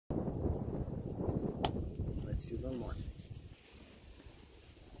little more.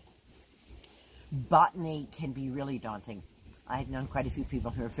 Botany can be really daunting. I've known quite a few people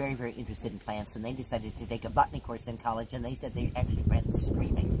who are very, very interested in plants, and they decided to take a botany course in college, and they said they actually ran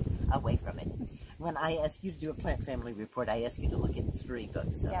screaming away from it. When I ask you to do a plant family report, I ask you to look in 3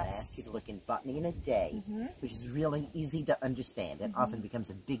 books. Yes. I ask you to look in Botany in a Day, which is really easy to understand. It often becomes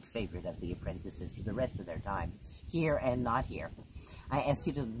a big favorite of the apprentices for the rest of their time, here and not here. I ask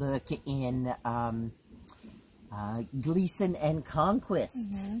you to look in Gleason and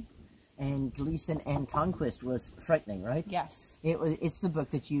Conquest. And Gleason and Conquest was frightening, right? Yes. It's the book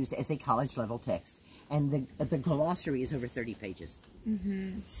that's used as a college-level text. And the glossary is over 30 pages.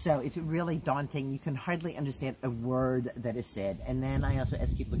 So it's really daunting. You can hardly understand a word that is said. And then I also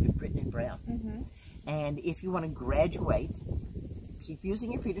ask you to look at Britton and Brown. And if you want to graduate, keep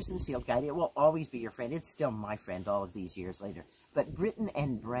using your Peterson's Field Guide. It will always be your friend. It's still my friend all of these years later. But Britton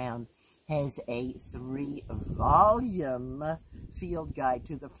and Brown has a 3-volume field guide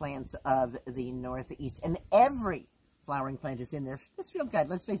to the plants of the Northeast. And every flowering plant is in there. This field guide,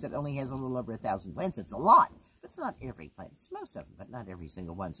 let's face it, only has a little over 1,000 plants. It's a lot. But it's not every plant. It's most of them, but not every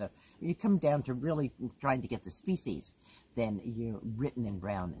single one. So when you come down to really trying to get the species, then your Britton and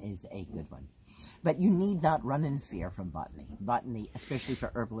Brown is a good one. But you need not run in fear from botany. Botany, especially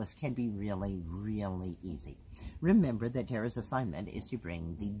for herbalists, can be really, really easy. Remember that Tara's assignment is to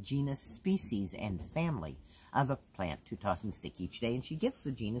bring the genus, species, and family of a plant to Talking Stick each day, and she gets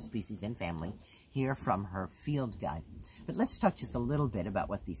the genus, species, and family here from her field guide. But let's talk just a little bit about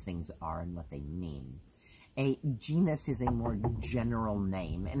what these things are and what they mean. A genus is a more general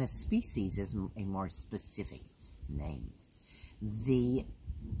name, and a species is a more specific name. The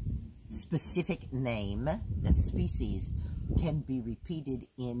specific name, the species, can be repeated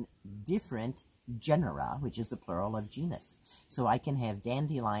in different genera, which is the plural of genus. So I can have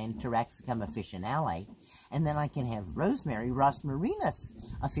dandelion Taraxacum officinale, and then I can have rosemary Rosmarinus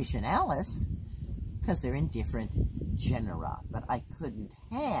officinalis, because they're in different genera. But I couldn't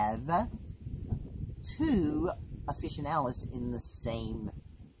have 2 officinalis in the same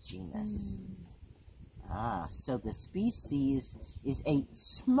genus. So the species is a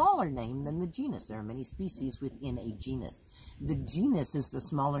smaller name than the genus. There are many species within a genus. The genus is the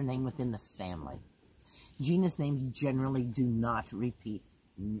smaller name within the family. Genus names generally do not repeat,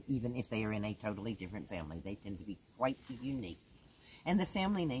 even if they are in a totally different family. They tend to be quite unique. And the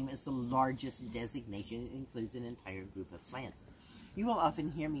family name is the largest designation. It includes an entire group of plants. You will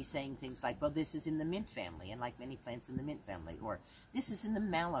often hear me saying things like, well, this is in the mint family, and like many plants in the mint family, or this is in the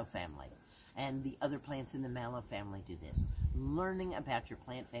mallow family, and the other plants in the mallow family do this. Learning about your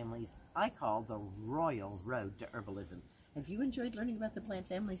plant families, I call the royal road to herbalism. Have you enjoyed learning about the plant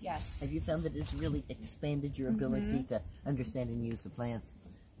families? Yes. Have you found that it's really expanded your ability to understand and use the plants?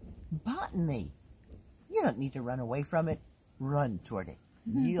 Botany, you don't need to run away from it. Run toward it.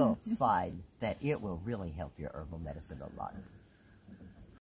 You'll find that it will really help your herbal medicine a lot.